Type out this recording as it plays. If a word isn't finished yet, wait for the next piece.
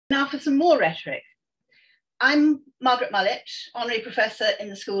Now for some more rhetoric. I'm Margaret Mullett, Honorary Professor in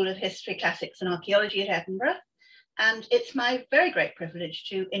the School of History, Classics and Archaeology at Edinburgh, and it's my very great privilege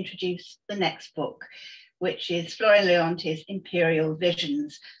to introduce the next book, which is Florin Leonte's Imperial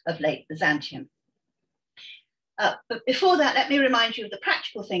Visions of Late Byzantium. But before that, let me remind you of the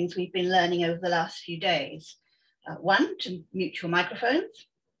practical things we've been learning over the last few days. 1, to mute your microphones.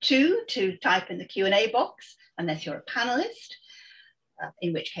 2, to type in the Q&A box, unless you're a panelist,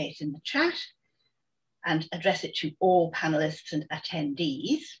 in which case in the chat, and address it to all panelists and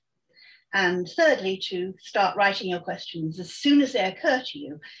attendees. And thirdly, to start writing your questions as soon as they occur to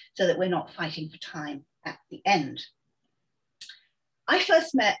you, so that we're not fighting for time at the end. I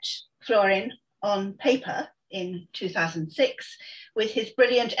first met Florin on paper in 2006 with his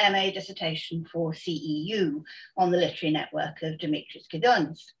brilliant MA dissertation for CEU on the literary network of Dimitris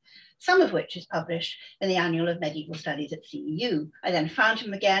Gidonis, some of which is published in the Annual of Medieval Studies at CEU. I then found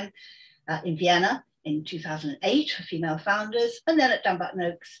him again in Vienna in 2008 for female founders, and then at Dumbarton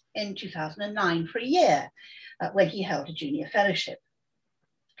Oaks in 2009 for a year when he held a junior fellowship.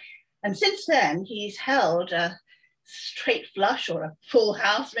 And since then, he's held a straight flush or a full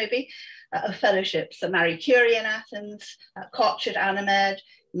house maybe of fellowships at Marie Curie in Athens, Koch at Anamed,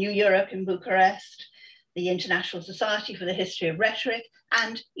 New Europe in Bucharest, the International Society for the History of Rhetoric,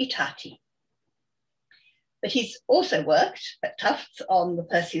 and Itati. But he's also worked at Tufts on the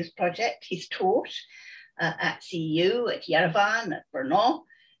Perseus project. He's taught at CEU, at Yerevan, at Brno,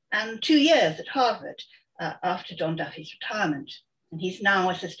 and 2 years at Harvard after John Duffy's retirement. And he's now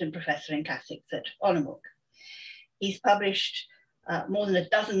assistant professor in classics at Olomouc. He's published more than a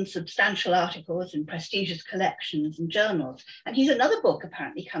dozen substantial articles in prestigious collections and journals. And he's another book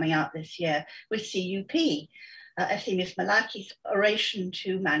apparently coming out this year with CUP, Efthymios Malakis' Oration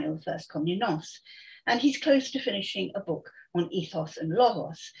to Manuel First Komnenos. And he's close to finishing a book on ethos and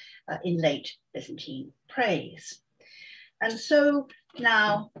logos in late Byzantine praise. And so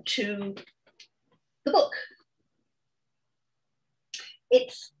now to the book.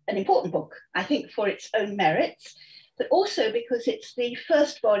 It's an important book, I think, for its own merits, but also because it's the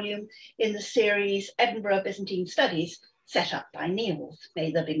first volume in the series Edinburgh Byzantine Studies set up by Niels.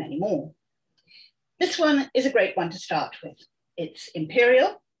 May there be many more. This one is a great one to start with. It's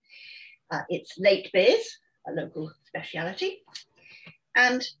Imperial, it's late Biz, a local speciality,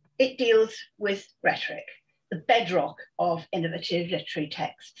 and it deals with rhetoric, the bedrock of innovative literary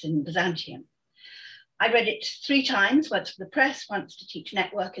texts in Byzantium. I read it 3 times, once for the press, once to teach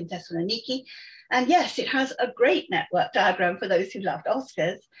network in Thessaloniki. And yes, it has a great network diagram for those who loved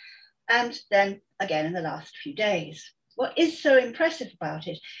Oscars, and then again in the last few days. What is so impressive about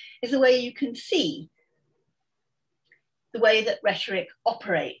it is the way you can see the way that rhetoric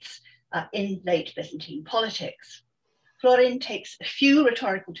operates in late Byzantine politics. Florin takes a few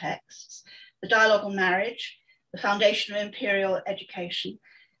rhetorical texts, the Dialogue on Marriage, the Foundation of Imperial Education,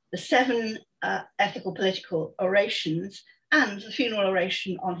 the 7 ethical political orations, and the funeral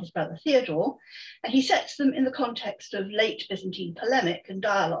oration on his brother Theodore, and he sets them in the context of late Byzantine polemic and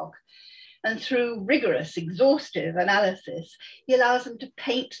dialogue. And through rigorous, exhaustive analysis, he allows them to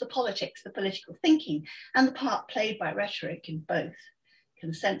paint the politics, the political thinking, and the part played by rhetoric in both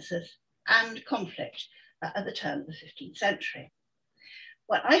consensus and conflict at the turn of the 15th century.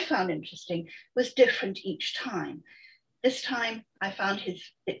 What I found interesting was different each time. This time I found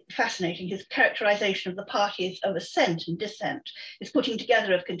it fascinating, his characterization of the parties of assent and dissent, his putting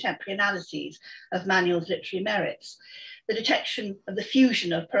together of contemporary analyses of Manuel's literary merits, the detection of the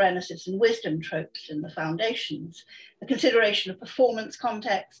fusion of parenesis and wisdom tropes in the foundations, the consideration of performance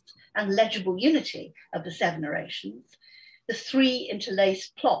contexts and legible unity of the 7 orations, the 3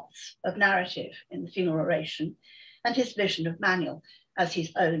 interlaced plots of narrative in the funeral oration, and his vision of Manuel as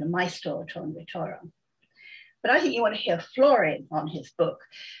his own maestro ton rhetorum. But I think you want to hear Florin on his book.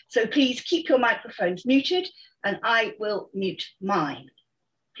 So please keep your microphones muted and I will mute mine.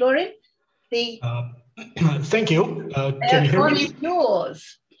 Florin, thank you. Can you hear me? Is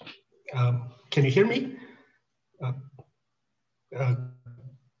yours. Can you hear me?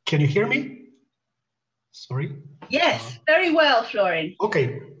 Can you hear me? Sorry. Yes, very well, Florin.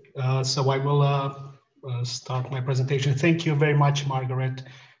 Okay, so I will start my presentation. Thank you very much, Margaret,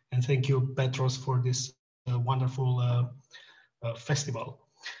 and thank you, Petros, for this wonderful festival.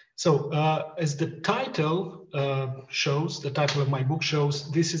 So as the title shows, the title of my book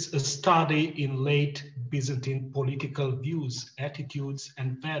shows, this is a study in late Byzantine political views, attitudes,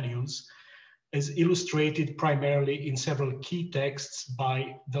 and values, as illustrated primarily in several key texts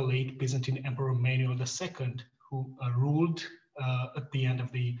by the late Byzantine Emperor Manuel II, who ruled at the end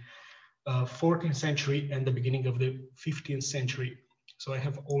of the 14th century and the beginning of the 15th century. So I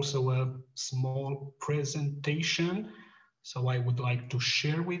have also a small presentation, so I would like to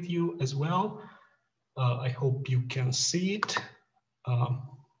share with you as well. I hope you can see it.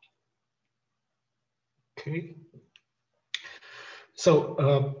 Okay.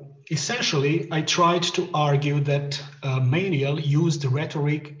 So essentially, I tried to argue that Manuel used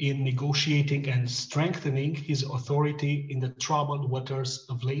rhetoric in negotiating and strengthening his authority in the troubled waters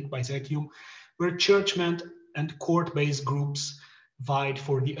of late Byzantium, where churchmen and court-based groups vied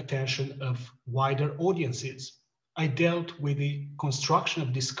for the attention of wider audiences. I dealt with the construction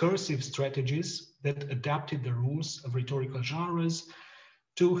of discursive strategies that adapted the rules of rhetorical genres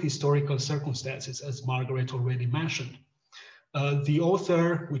to historical circumstances, as Margaret already mentioned. The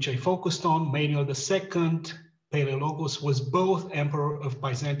author, which I focused on, Manuel II, Palaiologos, was both emperor of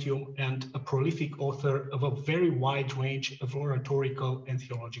Byzantium and a prolific author of a very wide range of oratorical and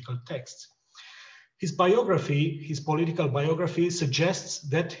theological texts. His biography, his political biography, suggests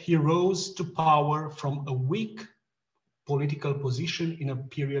that he rose to power from a weak political position in a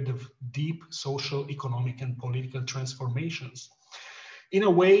period of deep social, economic, and political transformations. In a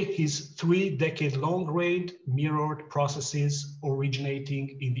way, his 3-decade-long reign mirrored processes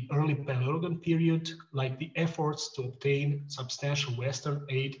originating in the early Palaiologan period, like the efforts to obtain substantial Western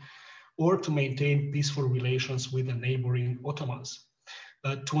aid or to maintain peaceful relations with the neighboring Ottomans.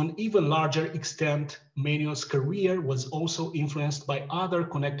 To an even larger extent, Manuel's career was also influenced by other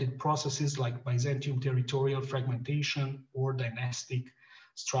connected processes like Byzantium territorial fragmentation or dynastic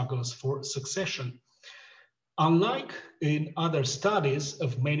struggles for succession. Unlike in other studies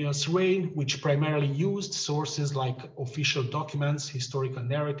of Manuel's reign, which primarily used sources like official documents, historical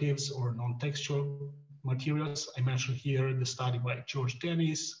narratives, or non-textual materials, I mentioned here the study by George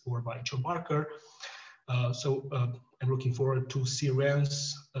Dennis or by Joe Barker. I'm looking forward to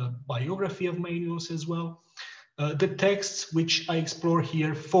Siren's biography of Manuel as well. The texts which I explore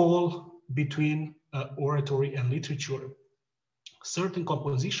here fall between oratory and literature. Certain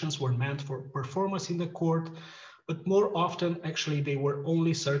compositions were meant for performance in the court, but more often, actually, they were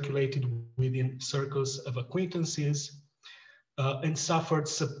only circulated within circles of acquaintances and suffered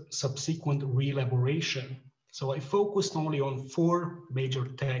subsequent re-elaboration. So I focused only on 4 major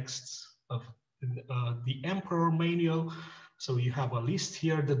texts of the Emperor Manuel. So you have a list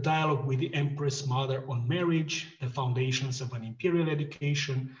here: the dialogue with the Empress Mother on marriage, the foundations of an imperial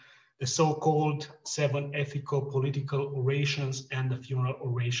education, the so-called 7 ethico-political orations, and the funeral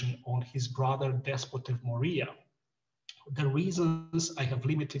oration on his brother Despot of Morea. The reasons I have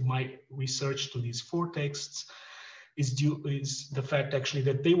limited my research to these 4 texts is the fact actually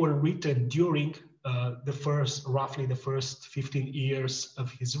that they were written during roughly the first 15 years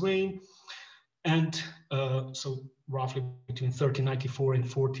of his reign, and so roughly between 1394 and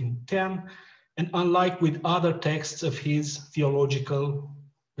 1410. And unlike with other texts of his theological,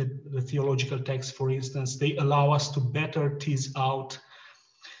 the theological texts, for instance, they allow us to better tease out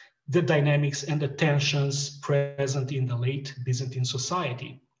the dynamics and the tensions present in the late Byzantine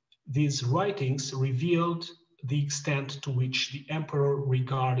society. These writings revealed the extent to which the emperor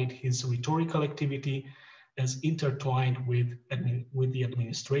regarded his rhetorical activity as intertwined with the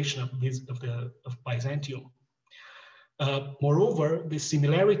administration of Byzantium. Moreover, the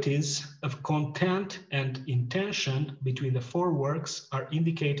similarities of content and intention between the 4 works are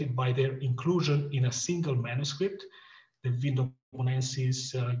indicated by their inclusion in a single manuscript, the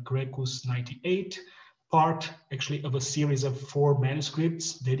Vindobonensis Graecus 98, part actually of a series of 4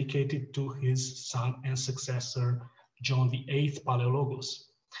 manuscripts dedicated to his son and successor, John VIII Palaiologos.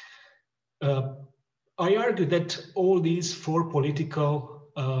 I argue that all these 4 political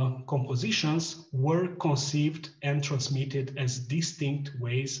compositions were conceived and transmitted as distinct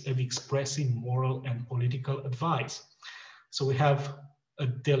ways of expressing moral and political advice. So we have a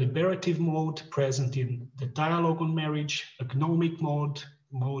deliberative mode present in the dialogue on marriage, a gnomic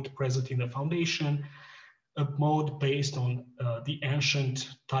mode present in the foundation, a mode based on the ancient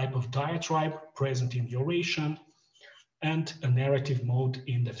type of diatribe present in the oration, and a narrative mode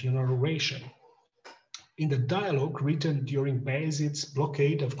in the funeral oration. In the dialogue written during Bayezid's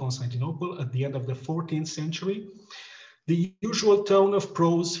blockade of Constantinople at the end of the 14th century, the usual tone of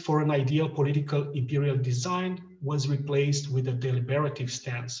prose for an ideal political imperial design was replaced with a deliberative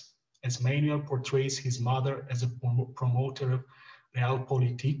stance, as Manuel portrays his mother as a promoter of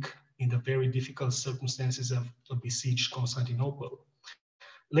realpolitik in the very difficult circumstances of a besieged Constantinople.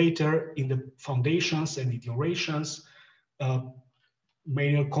 Later, in the foundations and in the orations,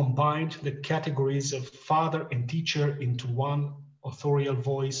 Manuel combined the categories of father and teacher into one authorial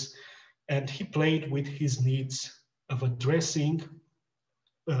voice, and he played with his needs of addressing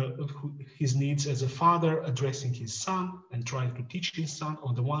his needs as a father, addressing his son and trying to teach his son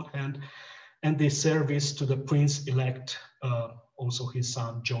on the one hand, and the service to the prince-elect, also his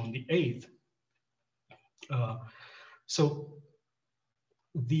son John VIII. So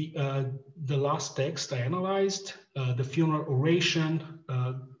the last text I analyzed, the funeral oration.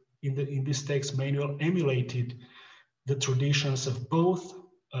 In this text, Manuel emulated the traditions of both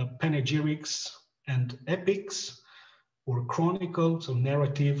panegyrics and epics, or chronicle, so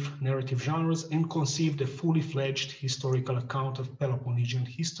narrative genres, and conceived a fully fledged historical account of Peloponnesian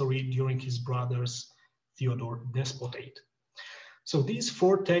history during his brother's Theodore Despotate. So these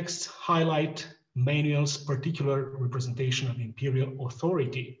four texts highlight Manuel's particular representation of imperial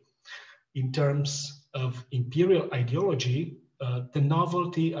authority. In terms of imperial ideology, the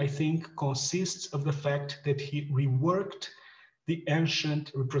novelty, I think, consists of the fact that he reworked the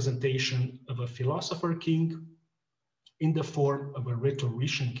ancient representation of a philosopher king in the form of a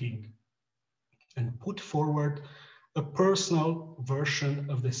rhetorician king, and put forward a personal version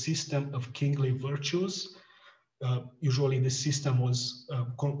of the system of kingly virtues. Usually the system was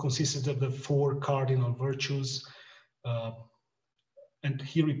consisted of the four cardinal virtues, and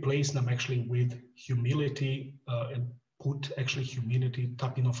he replaced them actually with humility, and put actually humility,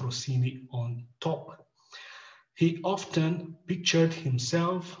 tapino Frosini, on top. He often pictured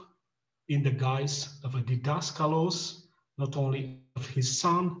himself in the guise of a didaskalos, not only of his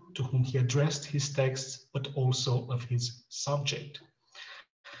son, to whom he addressed his texts, but also of his subject.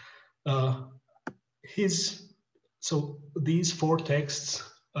 So these four texts,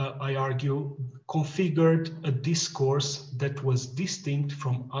 I argue, configured a discourse that was distinct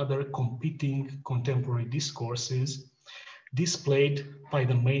from other competing contemporary discourses displayed by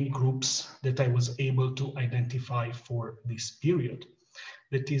the main groups that I was able to identify for this period.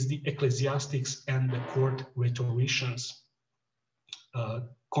 That is, the ecclesiastics and the court rhetoricians.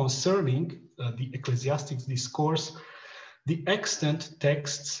 Concerning the ecclesiastics discourse, the extant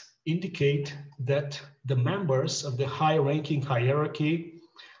texts indicate that the members of the high-ranking hierarchy,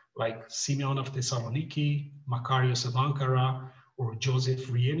 like Simeon of Thessaloniki, Macarius of Ankara, or Joseph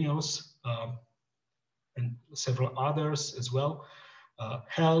Rienios, and several others as well,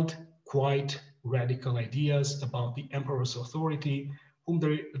 held quite radical ideas about the emperor's authority, whom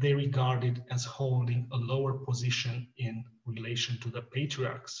they regarded as holding a lower position in relation to the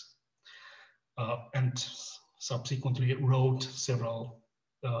patriarchs, and subsequently wrote several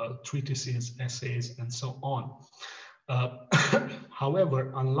treatises, essays, and so on.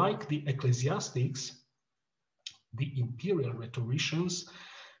 However, unlike the ecclesiastics, the imperial rhetoricians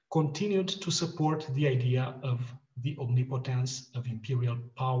continued to support the idea of the omnipotence of imperial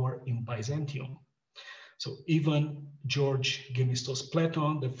power in Byzantium. So even George Gemistos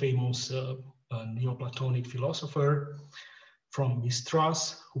Platon, the famous Neoplatonic philosopher from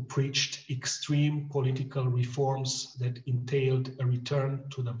Mistras, who preached extreme political reforms that entailed a return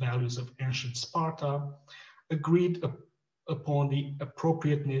to the values of ancient Sparta, agreed upon the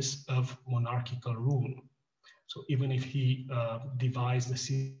appropriateness of monarchical rule. So even if he devised a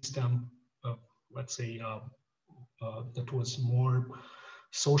system of, let's say, that was more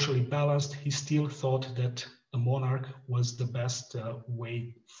socially balanced, he still thought that a monarch was the best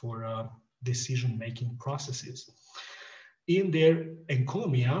way for decision-making processes. In their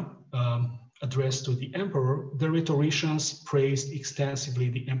encomium addressed to the emperor, the rhetoricians praised extensively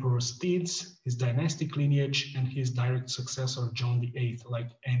the emperor's deeds, his dynastic lineage, and his direct successor, John VIII, like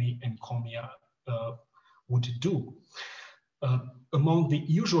any encomium would do. Among the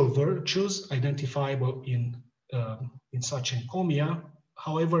usual virtues identifiable in such encomium,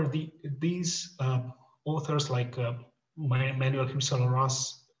 however, these authors like Manuel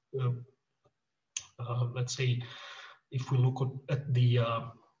Husserl-Ras, let's say, if we look at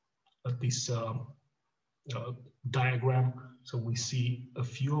this diagram, so we see a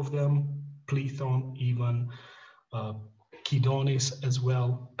few of them, Plethon, even Kidonis as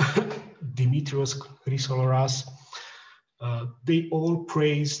well, Dimitrios Chrysolas. They all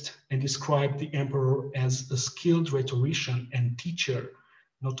praised and described the emperor as a skilled rhetorician and teacher,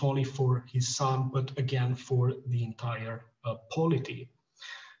 not only for his son, but again for the entire polity.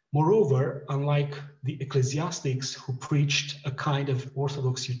 Moreover, unlike the ecclesiastics who preached a kind of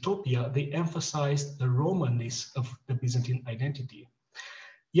Orthodox utopia, they emphasized the Romanness of the Byzantine identity.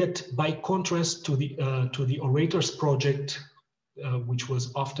 Yet, by contrast to the orator's project, which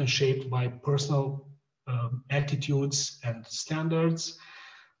was often shaped by personal attitudes and standards,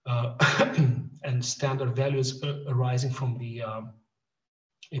 and standard values arising from the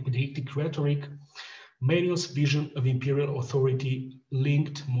epideictic rhetoric, Manuel's vision of imperial authority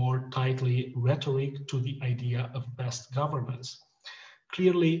linked more tightly rhetoric to the idea of best governance,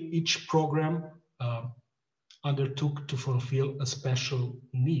 Clearly, each program undertook to fulfill a special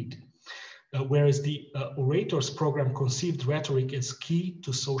need. Whereas the orator's program conceived rhetoric as key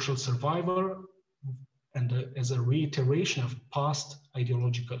to social survival and as a reiteration of past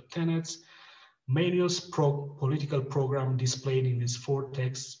ideological tenets, Manuel's political program displayed in these 4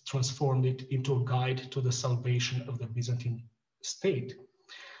 texts transformed it into a guide to the salvation of the Byzantine state.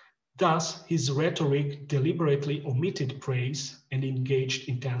 Thus, his rhetoric deliberately omitted praise and engaged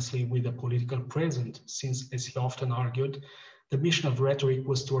intensely with the political present, since, as he often argued, the mission of rhetoric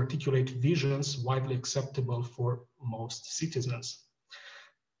was to articulate visions widely acceptable for most citizens.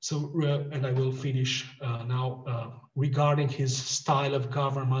 So, and I will finish now regarding his style of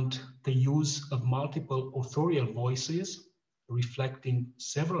government, the use of multiple authorial voices, reflecting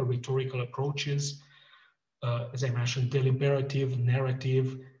several rhetorical approaches, as I mentioned, deliberative,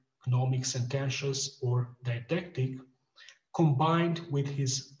 narrative, economic, sententious, or didactic, combined with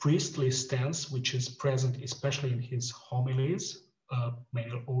his priestly stance, which is present especially in his homilies.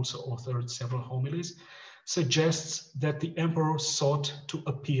 Manuel also authored several homilies, suggests that the emperor sought to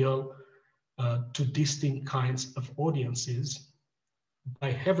appeal to distinct kinds of audiences.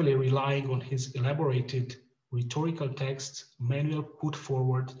 By heavily relying on his elaborated rhetorical texts, Manuel put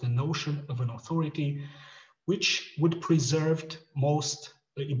forward the notion of an authority which would preserve most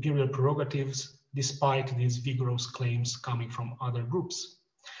imperial prerogatives despite these vigorous claims coming from other groups.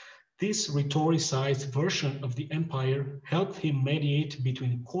 This rhetoricized version of the empire helped him mediate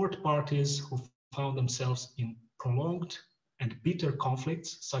between court parties who found themselves in prolonged and bitter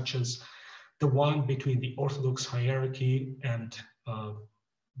conflicts, such as the one between the Orthodox hierarchy and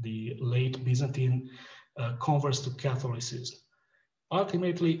the late Byzantine converts to Catholicism.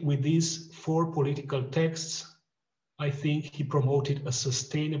 Ultimately, with these 4 political texts, I think he promoted a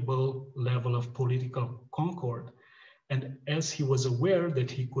sustainable level of political concord. And as he was aware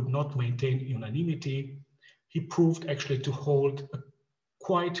that he could not maintain unanimity, he proved actually to hold a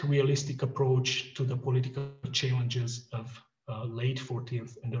quite realistic approach to the political challenges of late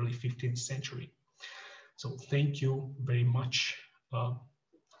 14th and early 15th century. So thank you very much.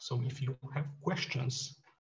 So if you have questions.